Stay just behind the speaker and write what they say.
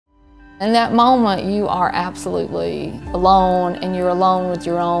In that moment, you are absolutely alone, and you're alone with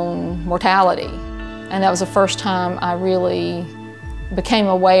your own mortality. And that was the first time I really became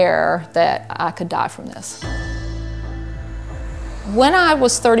aware that I could die from this. When I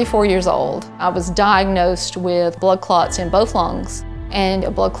was 34 years old, I was diagnosed with blood clots in both lungs and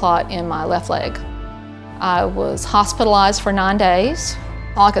a blood clot in my left leg. I was hospitalized for 9 days.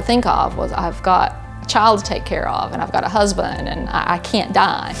 All I could think of was I've got a child to take care of, and I've got a husband, and I can't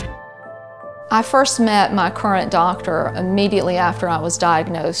die. I first met my current doctor immediately after I was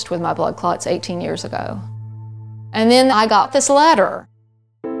diagnosed with my blood clots 18 years ago. And then I got this letter.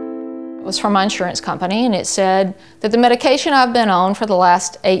 It was from my insurance company, and it said that the medication I've been on for the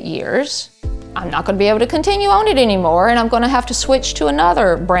last 8 years, I'm not going to be able to continue on it anymore, and I'm going to have to switch to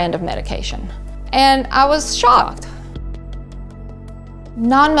another brand of medication. And I was shocked.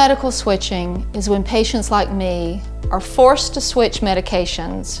 Non-medical switching is when patients like me are forced to switch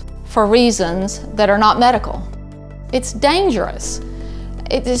medications for reasons that are not medical. It's dangerous,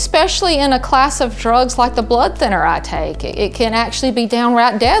 especially in a class of drugs like the blood thinner I take. It can actually be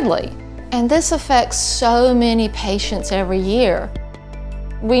downright deadly. And this affects so many patients every year.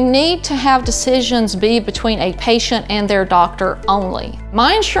 We need to have decisions be between a patient and their doctor only.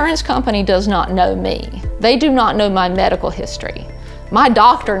 My insurance company does not know me. They do not know my medical history. My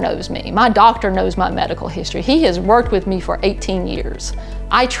doctor knows me. My doctor knows my medical history. He has worked with me for 18 years.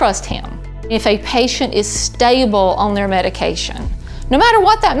 I trust him. If a patient is stable on their medication, no matter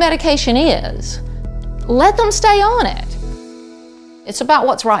what that medication is, let them stay on it. It's about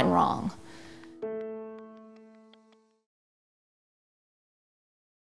what's right and wrong.